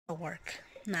work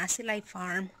na sila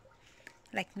farm,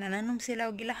 like nananom sila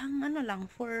og ilahang ano lang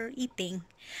for eating,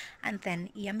 and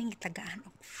then iyaming itagaan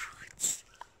og fruits.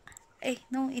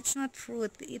 No, it's not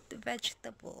fruit, it's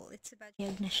vegetable. It's a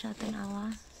vegetable. Na siya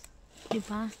tanawa, di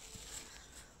ba?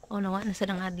 O nawa na sa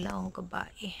nang adlaw ang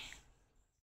kabae.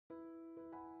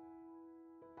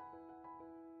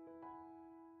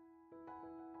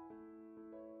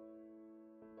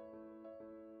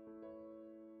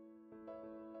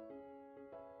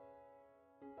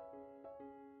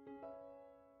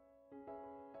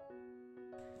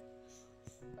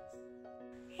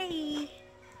 Hey,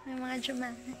 my Mga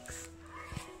Jumegs.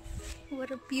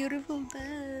 What a beautiful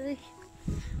day.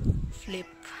 Flip.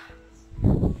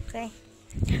 Okay.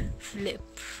 Flip.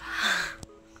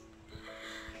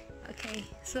 Okay,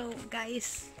 so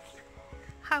guys,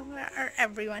 how are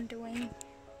everyone doing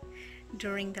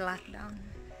during the lockdown?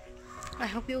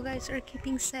 I hope you guys are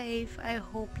keeping safe. I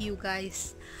hope you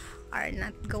guys are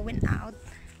not going out.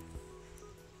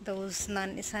 Those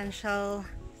non-essential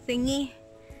thingy,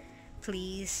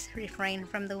 please refrain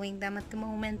from doing them at the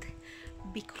moment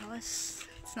because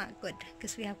it's not good,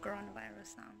 because we have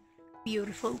coronavirus now.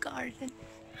 Beautiful garden.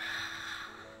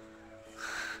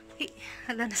 Hey,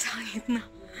 hala, nasangit na.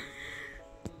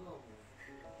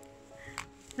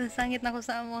 Nasangit na ko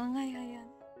sa amo. Ayan.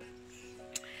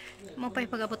 Mapay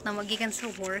pag-abot na magikan sa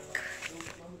work.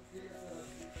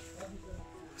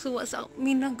 So what's up?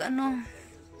 Minag ano.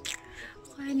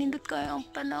 Kaya nindot kayo ang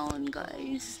panahon,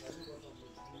 guys.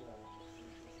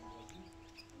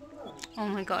 Oh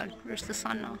my god, where's the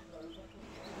sun now?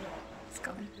 It's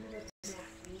gone.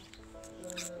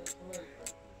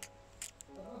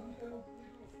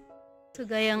 So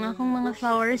gaya nga akong mga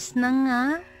flowers na nga.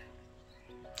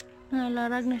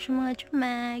 Nalarag na siya mga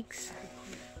Jumegs.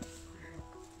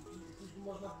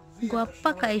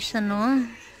 Guwapa kayo siya, no?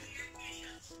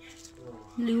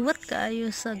 Liwat kayo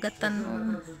sa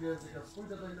gatanom.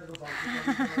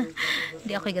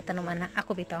 Di ako'y gatanom, anak.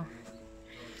 Ako bitaw.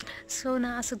 So,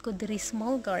 naasad ko diri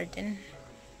small garden.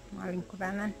 Maring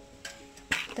kuranan.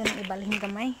 Ito na ibalhin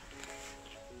gamay.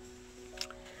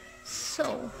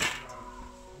 So,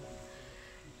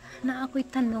 na ako'y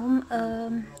tanom.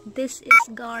 This is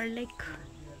garlic.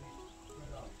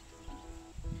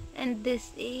 And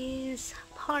this is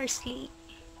parsley.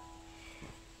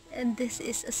 And this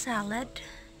is a salad.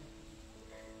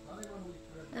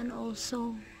 And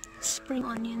also spring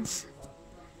onions.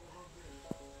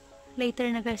 Later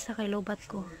na guys sa kay lobat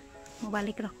ko.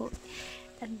 Mabalik na ko.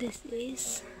 And this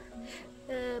is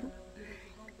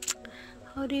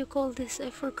how do you call this? I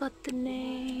forgot the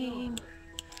name.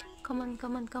 Come on,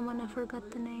 I forgot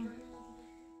the name.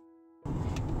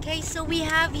 Okay, so we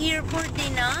have here for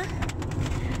dinner,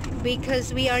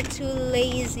 because we are too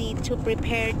lazy to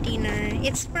prepare dinner.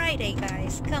 It's Friday,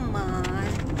 guys. Come on.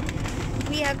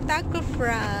 We have taco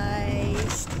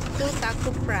fries, 2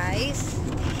 taco fries,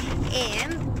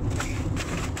 and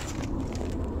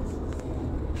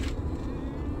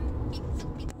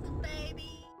pizza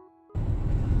baby.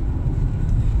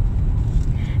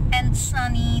 And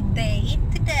sunny day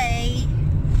today.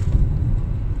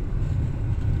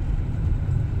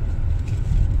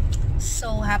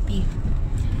 So happy.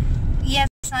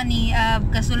 Yes, sunny.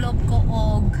 Kasulob ko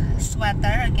og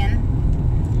sweater again.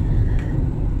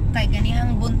 Kay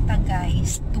ganihang buntag,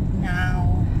 guys,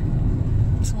 tugnaw.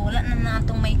 So wala na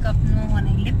natong makeup, no,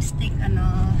 anay lipstick,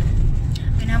 ano.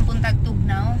 Ganihang buntag,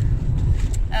 tugnaw.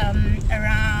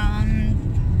 Around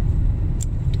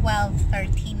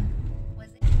 12-13.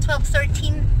 Was it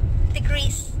 12-13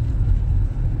 degrees?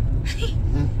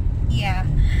 Yeah.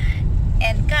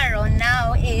 And karon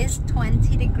now is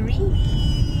 20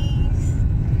 degrees.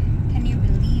 Can you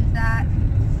believe that?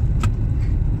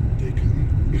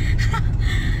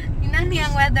 Inani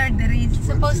ang weather there is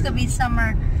supposed to be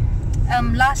summer.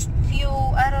 Last few,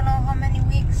 I don't know how many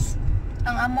weeks,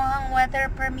 ang amohang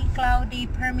weather, permi cloudy,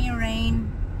 permi rain.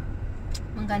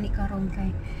 Manggani karon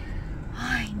kay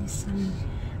ay nisan.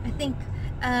 I think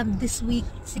this week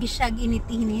sige siya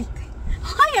init-init.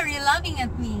 Why are you laughing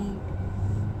at me?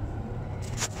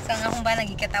 So nga kung ba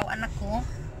nagikatawa anak ko,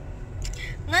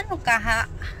 ngano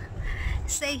kaha,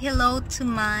 say hello to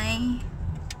my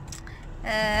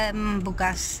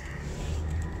bugas.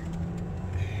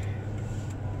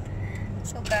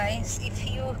 So guys, if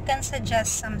you can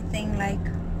suggest something like,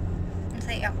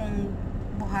 say akong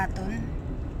buhaton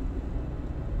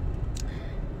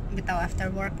bitaw after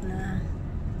work na,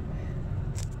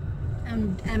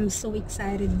 I'm so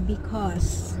excited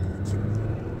because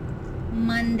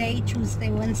Monday,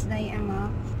 Tuesday, Wednesday I'm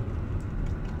off.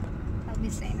 I'll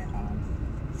be saying it all.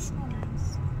 So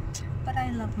nice. But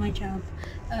I love my job.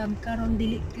 Karon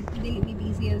dili ni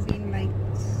busy as in like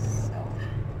so.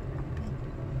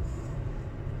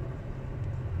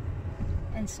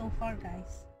 And so far,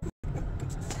 guys.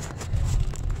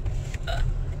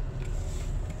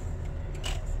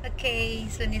 Okay,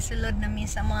 so nisulod namin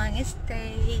sa mga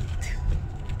estate.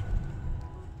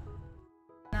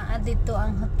 Naa dito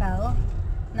ang hotel.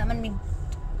 Naman may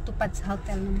tupad sa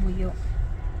hotel ng Muyo.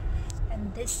 And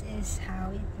this is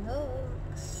how it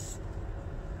looks.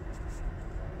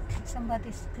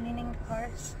 Somebody's cleaning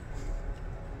cars.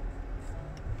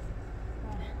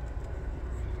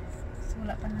 So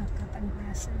wala pa nakatang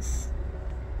grasses.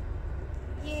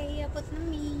 Yay, abot na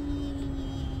me.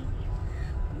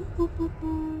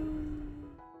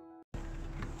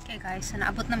 Okay guys, so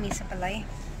naabot na me sa palay.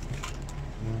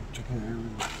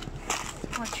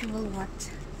 What you will what?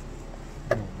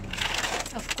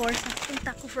 Of course, I'm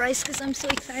taco fries because I'm so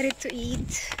excited to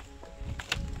eat.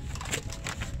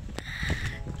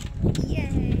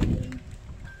 Yay!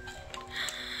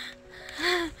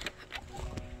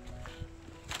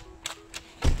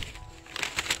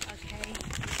 Okay,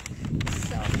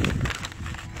 so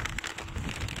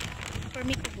for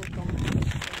me kugutom,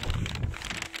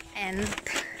 and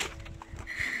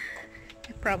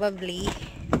probably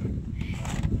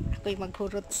ako'y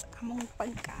maghurot sa among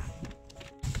pagkain.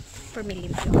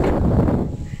 Permilip ko.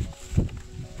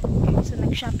 Okay, so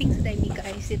nag-shopping sa Daimi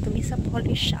guys. Ito mi sa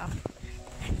Polish shop.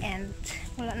 And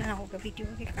wala na ako ka-video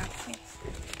kay Kapit.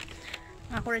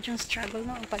 Ako rin yung struggle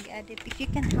na ang pag-edit. If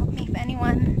you can help me, if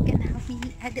anyone can help me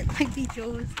edit my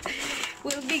videos,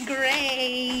 will be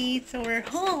great. So we're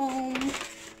home.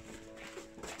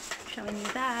 Showing you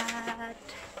that.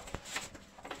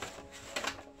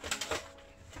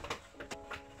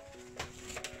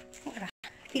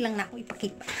 Ilang na ako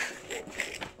ipakita.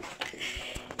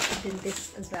 And then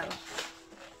this as well.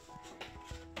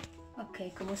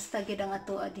 Okay, kumusta gid ang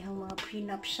ato adihang mga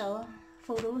prenuptial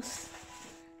photos?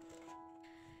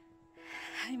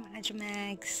 Hi mga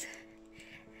Jumegs.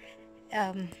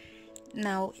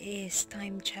 Now is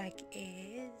time check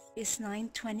is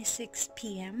 9:26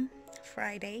 p.m.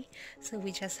 Friday. So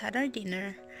we just had our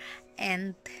dinner,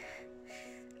 and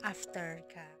after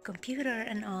computer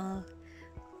and all,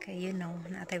 okay, you know,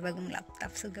 natay bagong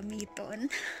laptop so gamiton.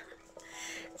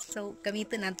 So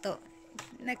gamiton na to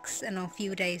next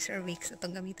few days or weeks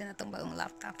atong gamiton na tong bagong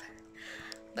laptop.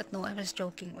 But no, I was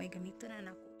joking. Oy, gamiton na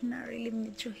nako. Na really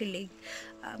medyo hilig.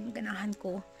 Ganahan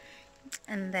ko.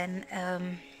 And then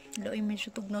doy medyo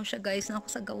tugnaw siya guys na ako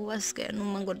sa gawas kaya nung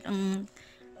manggod ang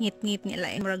ngit-ngit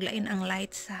nila. Murag lain ang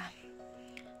light sa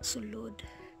sulod.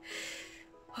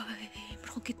 Ay,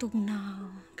 pero ko kitugnaw.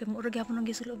 Kaya murag yapon ang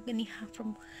gisulod ganiha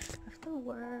from after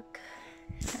work.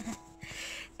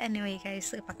 Anyway guys,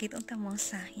 so ipakita unta mo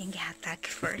sa yung gihatag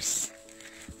first.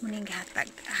 Muna yung gihatag.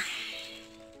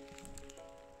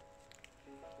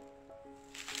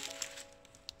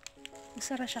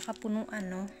 Usara siya kapunuan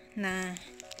no na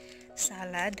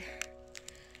salad.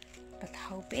 But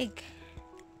how big?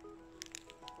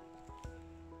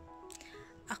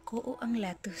 Ako o ang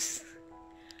lettuce.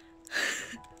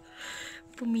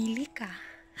 Pumili ka.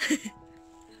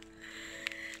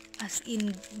 As in,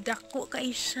 dako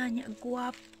kay siya niya.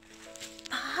 Guwapa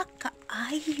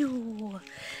kaayo.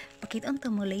 Pakita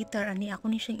mo later. Ani,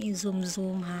 ako ni siyang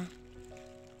i-zoom ha.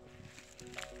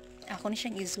 Ako ni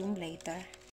siyang i-zoom later.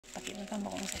 Pakita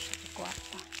mo kung sa siya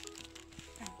guwapa.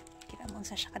 Kita mo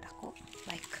sa siya kadako.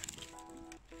 Like,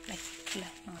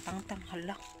 mga tangtang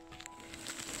hala.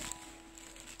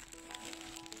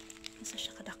 Sa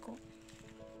siya kadako.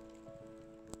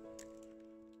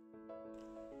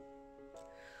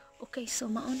 Okay,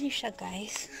 so mauni siya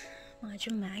guys, mga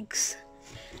Jumegs.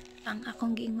 Ang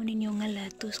akong giingon ninyo nga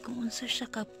lettuce kung unsa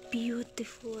siya ka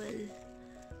beautiful.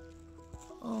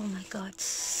 Oh my god,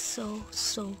 so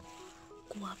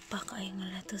guwapa kay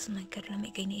nga lettuce. My god,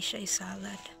 lami kay ni siya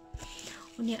salad.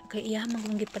 Unya kay iya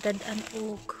magong gipadad-an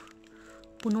og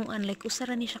punuan, like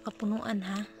usara ni siya ka punuan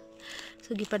ha.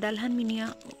 So gipadalhan man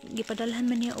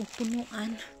niya og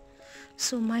punuan.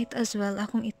 So might as well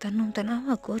akong itanong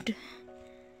tanawa god.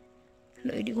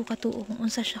 Loy di ko katuo kung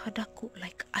unsa siya kadako,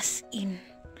 like as in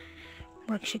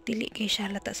murag siya dili kay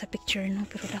siya lata sa picture no,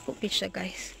 pero dako gid siya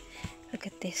guys. Look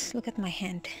at this, look at my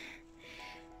hand.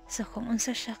 So kung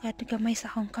unsa siya kadgamay sa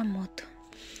akong kamot,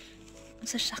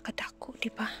 unsa siya kadako,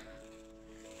 di ba?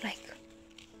 Like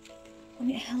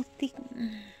uni healthy.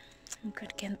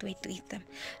 God, can't wait to eat them.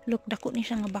 Look, dako ni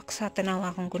siya nga box sa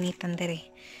tanawa akong gunitan dere.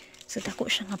 So dako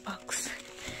siya nga box,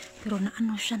 pero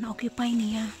naano siya na occupy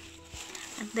niya.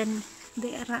 And then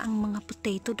dera ang mga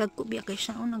potato dagko biya kay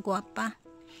siya nagwapa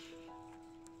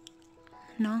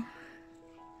no.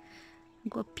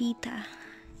 Guapita.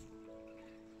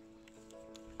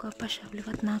 Guapa siya,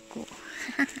 liwat na ako.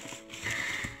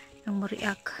 Ang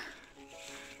muriak.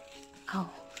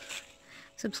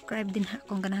 Subscribe din ha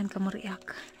kung ganahan ka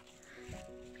muriak.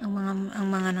 Ang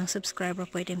mga nang subscriber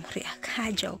pwede muriak.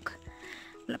 Joke.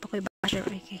 Wala pa ko'y basher,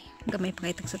 okay. Gamay pa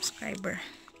kayo subscriber.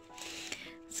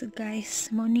 So guys,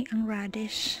 moni ang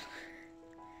radish.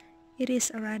 It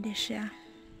is a radish, yeah.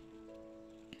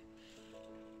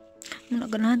 Muna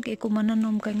ganahan kay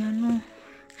kumananom kay nga no.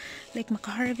 Like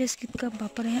maka-harvest kit ka ba?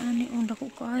 Parehaan ni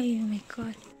dako kayo. Oh my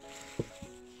god.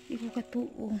 Di ko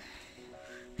katuo.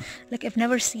 Like I've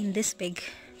never seen this big.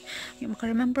 Yung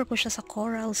maka-remember ko siya sa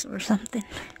corals or something.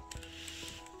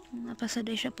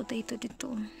 Napasaday siya potato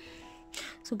dito.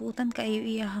 Subutan kayo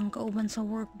iyahang kauban sa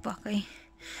work ba kay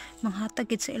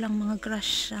manghatagid sa ilang mga grass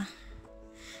siya.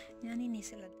 Yan ni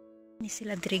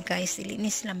sila diri guys.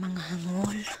 Ni sila mga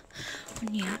hangol.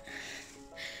 Unya.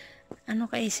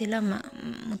 Ano kay sila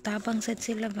mutabang sad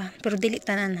sila ba, pero dili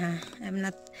tanan ha. I'm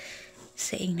not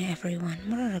saying na everyone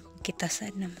mura kita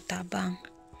sad na mutabang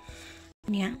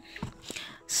niya.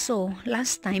 So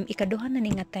last time ikaduha na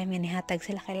ni nga time nga nihatag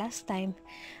sila kay last time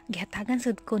gihatagan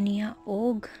sad ko niya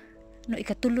og no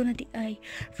ikatulo na di ay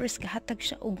first gahatag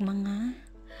siya og mga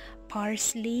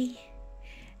parsley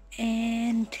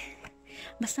and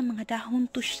basta mga dahon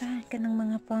to siya kanang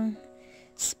mga pang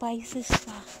spices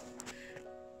pa.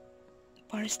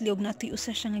 Parsley og natuyo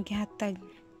sa siya nga gihatag.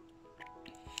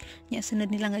 Nya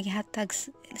sunod nila nga gihatag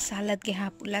salad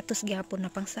gihapon, latos gihapon na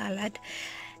pang salad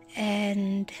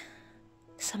and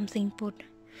something food.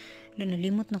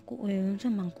 Nalimot na ko sa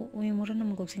mangko mura na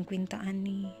magog 50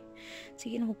 ani.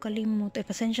 Sige na ko kalimot. Ay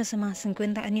pasensya sa mga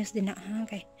 50 anyos din na ha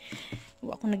kay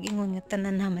wa ako nag-ingon nga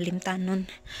tanan na malimtanon.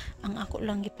 Ang ako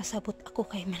lang gipasabot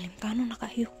ako kay malimtanon na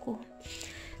kayo ko.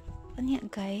 Anya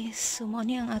guys, so mao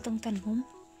ni ang atong tanom.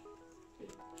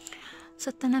 Sa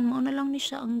tanan mo na lang ni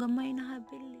siya ang gamay na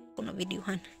habili. Ako na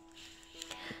videohan.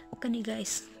 Kani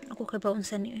guys, ako kay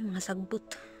baunsan ni mga sagbot.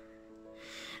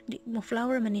 Di mo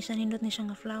flower man ni siya nindot ni siya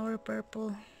nga flower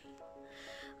purple.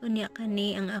 Unya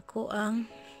kani ang ako ang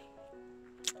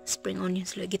spring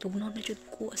onions lagi tugnaw na jud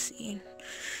ko as in.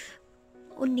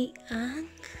 Uni ang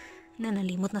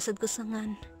nalimot na sad ko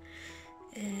sangan.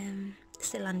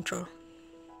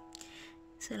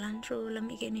 Cilantro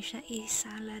lami kay ni siya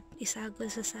i-salad, isagol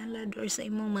sa salad or sa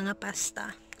imong mga pasta.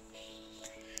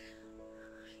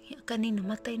 Ya kanina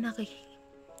matay na kay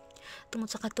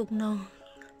tungod sa katugnaw.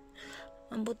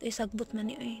 Ambot sagbot man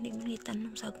ni di man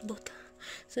tanom sagbot.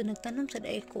 So nagtanom sa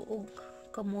day ko og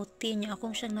kamuti niya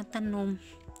akong siyang natanom.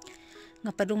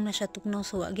 Nga padung na siya tugnaw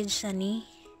so agid siya ni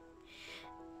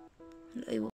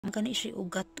ay kani siya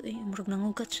ugat murag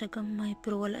nangugat siya gamay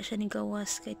pero wala siya ni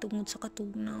gawas kay tungod sa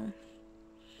katugnaw.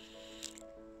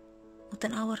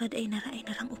 Tanawa rad ay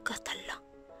narang ugat hala.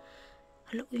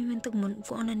 Hala man tagmon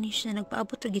ko ana ni siya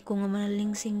nagpaabot lagi ko nga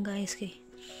manalingsing guys kay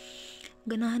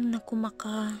ganahan na ko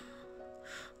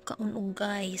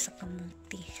kaunugay sa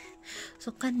kamuti.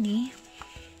 So kani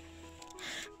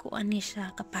kuan ni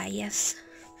siya kapayas.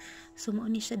 So mo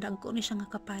ni siya dagko ni siya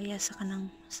nga kapayas sa kanang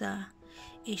sa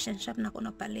Asian shop na ko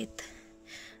napalit.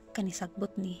 Kani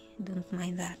sagbot ni don't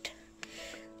mind that.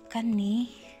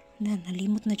 Kani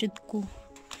nalimot na jud ko.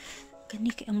 Kani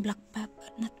kay ang black pepper,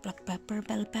 not black pepper,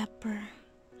 bell pepper.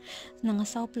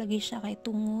 Nangasawp lagi siya kay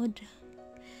tungod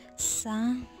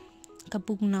sa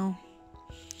kabugnaw.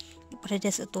 Para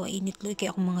just ito init loy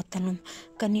kay akong mga tanom.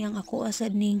 Kani ang ako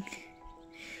asad ning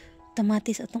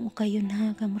tamatis atong ukayon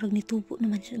ha, kamurag ni tubo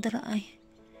naman siya dara ay.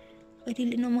 Kay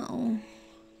dili na mao.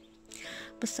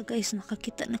 Basta guys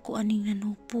nakakita na ko aning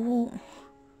nanupo.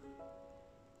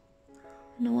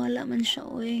 Nawala man siya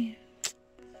oy.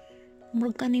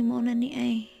 Murag kani mo na ni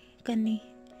ay kani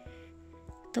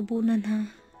tabunan ha.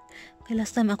 Kay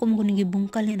last time ako mo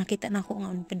gibungkal nakita na ako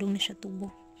nga padung na siya tubo.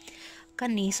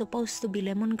 Kani supposed to be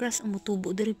lemongrass ang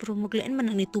mutubo diri pero maglain man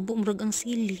ang nitubo murag ang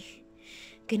sili.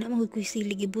 Kay na magud koy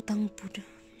sili gibutang pud.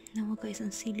 Nawa guys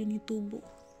ang sili ni tubo.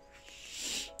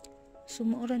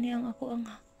 Sumuora ni ang ako ang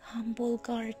humble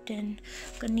garden.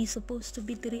 Kani supposed to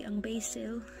be diri ang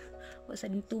basil. Wa sa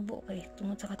tubo kay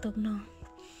tungod sa katugnaw.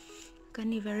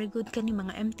 Kani very good kani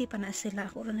mga empty pa na sila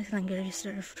ako ra na silang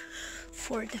reserve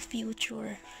for the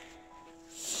future.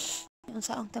 Yung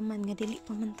sa ang taman nga dili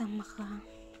pa man tang maka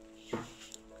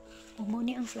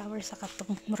umuni ang flower sa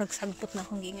katong murag sagbot na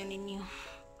akong gingan ninyo.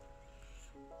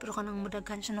 Pero kanang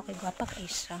mudaghan siya no kay gwapa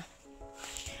kay siya.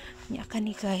 Nya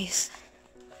kani guys.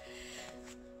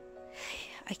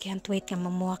 I can't wait nga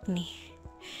mamuwak ni.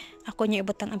 Ako niya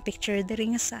ibutang ang picture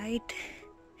diri nga side.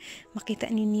 Makita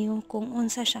ninyo kung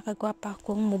unsa siya kagwapa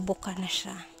kung mubuka na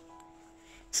siya.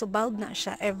 So bald na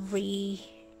siya every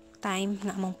time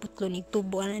nga among putlo ni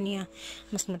tubo na niya,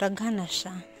 mas madaghan na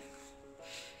siya.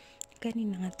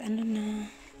 Kanina nga ano na.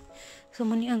 So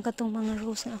muni ang katong mga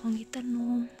rose nga akong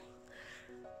gitanom.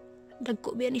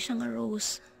 Dagko biya ni siya nga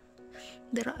rose.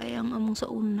 Dara ay ang among sa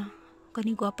una.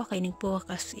 Kani gwapa kay nigpuwak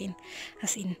as in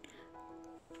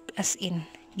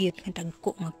giyot nga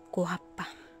dagko nga gwapa.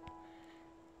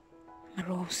 Nga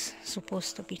rose.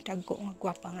 Supposed to be dagko nga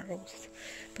gwapa nga rose.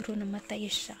 Pero namatay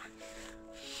siya.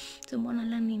 So mo na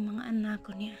lang ni mga anak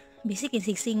ko niya. Bisik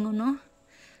insigsingo no.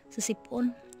 Sa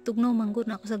sipon. Tugnaw manggod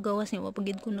na ako sa gawas niya.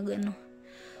 Wapagid ko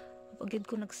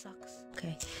nag-sucks.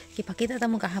 Okay. Kipakita ta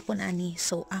mo kahapon ani.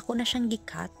 So ako na siyang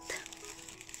gikat.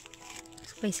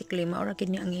 So basically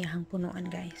mauragid niya ang iyahang punuan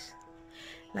guys.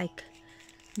 Like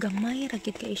gamay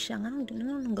ragid kay siya. Nang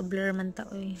ga-blur man ta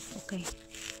oy. Okay.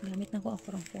 Gamit na ko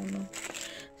ako ng puno.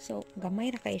 So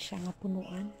gamay ra kay siya nga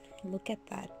punuan. Look at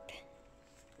that.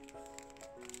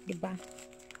 Diba?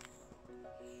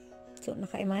 So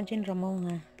naka-imagine ra mo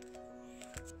nga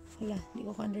wala, di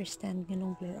ko understand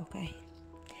ganong blur. Okay,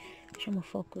 siya mo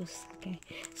focus. Okay,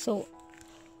 so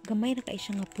gamay na kay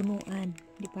siya nga punuan,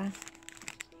 di ba?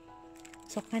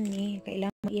 So kani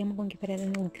kailangan iya mo kung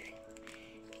giparehan og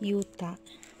yuta.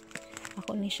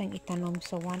 Ako ni siyang itanom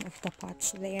sa one of the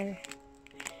pots there.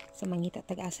 Sa mangita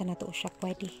tag-asa na to siya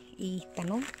pwede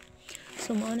itanom.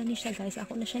 So mao na ni siya guys.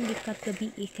 Ako na siyang gikat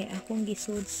gabi kay akong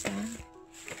gisud sa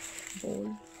bowl.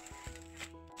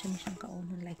 Siya siyang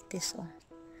kaunon like this oh.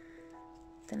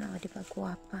 Tanaw di ba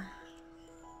guwapa.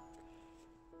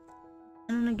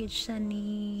 Ano nagit siya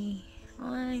ni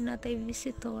ay natay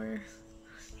visitor.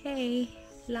 Hey,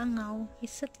 langaw.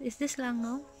 Is this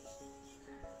langaw?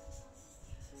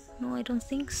 No, I don't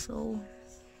think so.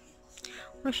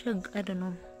 Ano siya, I don't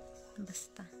know.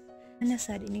 Basta. Ano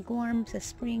sa dinig warm sa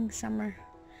spring, summer.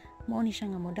 Mao ni siya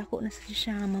nga mo. Dako na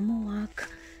siya mamuwak.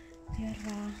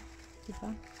 Pero, diba?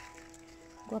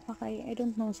 Guwapa kay, I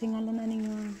don't know, singalan na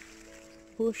nga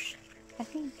bush. I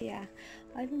think, yeah.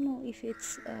 I don't know if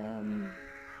it's,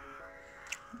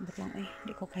 ba't lang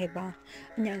di ko kaiba.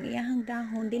 Ang iyahang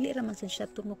dahon, dili raman siya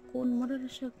tunukon. Mura na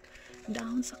siya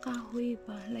dahon sa kahoy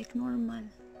ba? Like normal.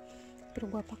 Pero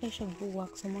guwapa kay siya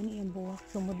buwak. So, muna yung buwak.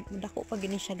 So, mudako pa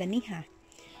gini siya ganiha.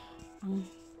 Ang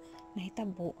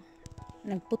nahitabo.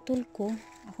 Nagputol ko.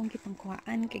 Akong kitang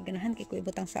kuhaan. Kay ganahan kay ko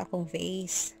ibutang sa akong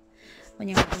vase.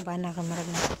 Manyang akong bana ka marag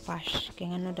na kapash.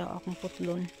 Kaya nga daw akong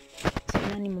putlon. So,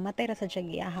 ni mamatay ra sa siya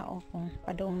giyaha o kung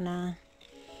padong na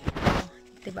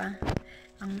diba?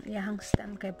 Ang iyahang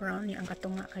stem kay brown ni ang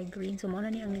katunga kay green. So, muna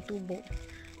ni ang nitubo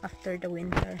after the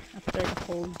winter. After the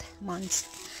cold months.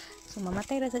 So,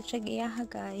 mamatay ra sa siya giyaha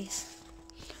guys.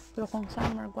 Pero kung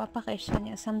summer, guwapa kay siya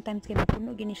niya. Sometimes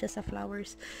kinapuno gini siya sa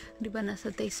flowers. Diba nasa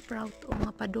day sprout o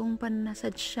mga padong pan nasa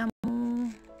siya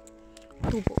mo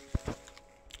tubo.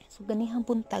 So, ganihang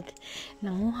puntag.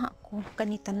 Nanguha ko.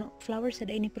 Kanita no, flowers sa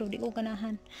day ni pero di ko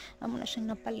ganahan. Amo na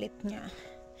siyang napalit niya.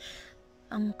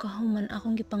 Ang kahuman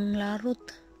akong gipanglarot.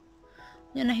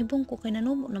 Yan nahibong ko kay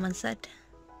nanubo naman sad.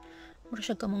 Mura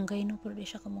siya kamunggay no pero di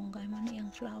siya kamunggay man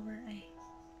iyang flower ay.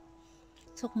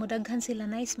 So kumudaghan sila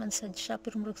nice man sad siya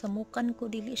pero murag sa mukan ko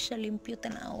dili siya limpyo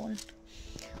tanawon.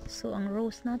 So ang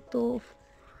rose na to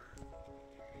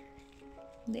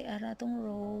di ara tong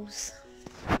rose.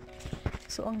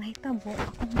 So ang nahitabo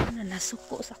akong na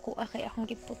nasuko sa kuha kay akong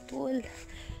giputol.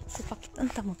 So pakitan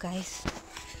ta mo guys.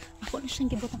 Ako na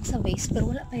siyang gibutang sa vase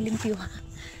pero wala pa limpyo.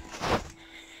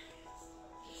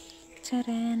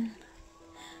 Tcharan.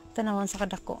 Tanawan sa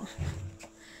kadako.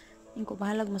 Yung ko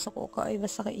bahalag masuko ka ay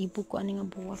basta kay ibog ko ani nga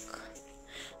buwak.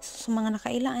 So, sa mga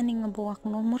nakaila ani nga buwak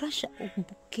no, mura siya og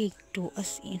bukid do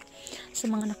as in.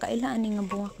 Sa mga nakaila ani nga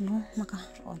buwak no, maka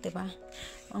diba?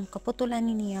 Ang kaputulan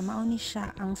niya mao ni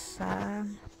siya ang sa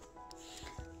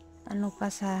ano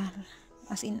pa sa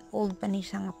as in old pa ni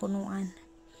siya nga punuan.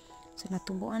 So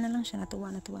natubuan na lang siya,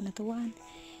 natubuan.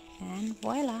 And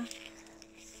voila.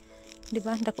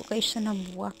 Diba? Dako kay siya na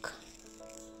buwak.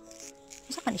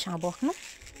 Masa ka ni siya nga buwak no?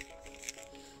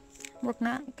 Work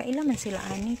na, kaila man sila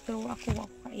ani, pero ako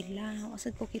kaila.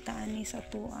 Wasad ko kita ani sa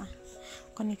tuwa.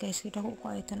 Kani guys, kita ko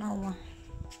ay tanawa.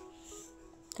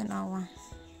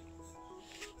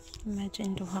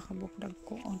 Imagine duha ka bukdag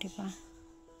ko, diba?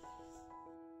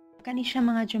 Kani siya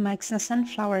mga Jumegs na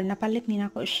sunflower, napalit ni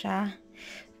nako siya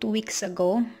 2 weeks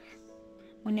ago.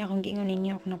 Muna akong gingon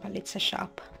ninyo ako napalit sa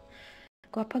shop.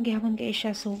 Kapag gihapon kay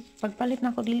siya, so pagpalit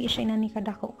nako dili siya inani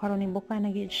kadako karon ni buka na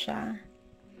gyud siya.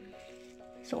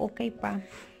 So okay pa.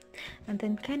 And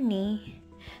then kani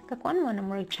kakuan mo na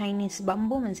more Chinese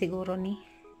bamboo man siguro ni.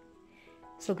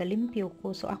 So galimpyo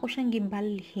ko. So ako siyang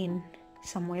gibalhin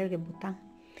somewhere gibutang.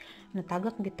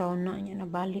 natagak gitaw na niya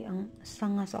nabali ang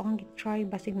sanga, so akong gitry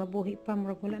basig mabuhi pa,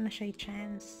 murag wala na siya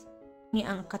chance ni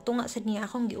ang katunga sa niya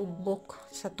akong giubok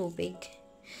sa tubig,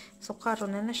 so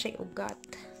karon na siya ugat.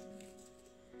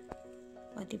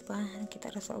 O diba,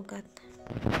 nakita ra sa ugat,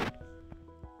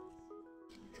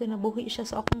 so nabuhi siya,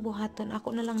 so akong buhaton,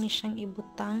 ako na lang ni siyang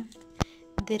ibutang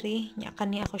diri nya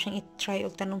kani ako siyang i-try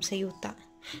og tanom sa yuta.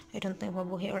 I don't know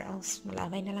mabuhi or else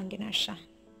malabay na lang gina siya.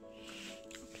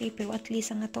 Okay, pero at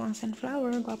least ang ato ang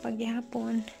sunflower, gwapag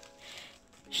gihapon.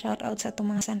 Shout out sa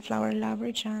atong mga sunflower lover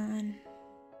dyan.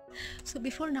 So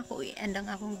before na ko i-end ang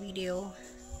akong video,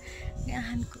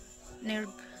 gahan ko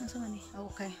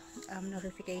okay,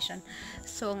 notification.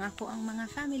 So nga po ang mga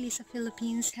family sa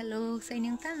Philippines, hello sa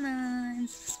inyong tanan,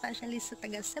 especially sa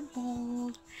taga Cebu.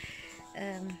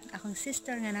 Akong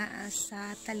sister nga naa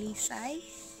sa Talisay,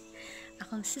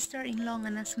 akong sister-in-law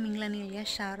nga na sa Minglanilla,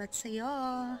 shoutout sa iyo.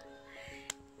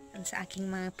 Sa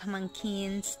aking mga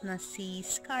pamangkins na si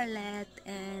Scarlett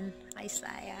and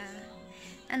Isaiah,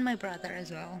 and my brother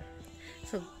as well.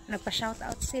 So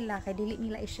nagpa-shoutout sila kay dili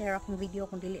nila i-share akong video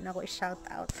kung dili na ako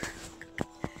i-shoutout.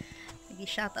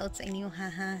 Nag-shoutout sa inyo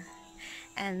haha.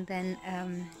 And then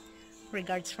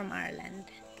regards from Ireland.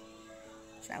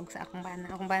 Sa akong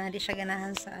bana di siya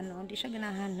ganahan sa di siya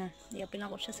ganahan na di-apil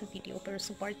ako siya sa video, pero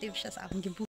supportive siya sa akong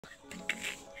gibuhat.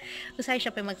 Usay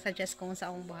siya pa mag-suggest kung sa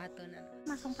akong buhaton.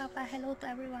 Masong papa, hello to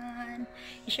everyone.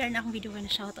 I-share na akong video na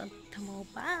shoutout to mo.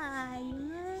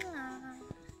 Bye!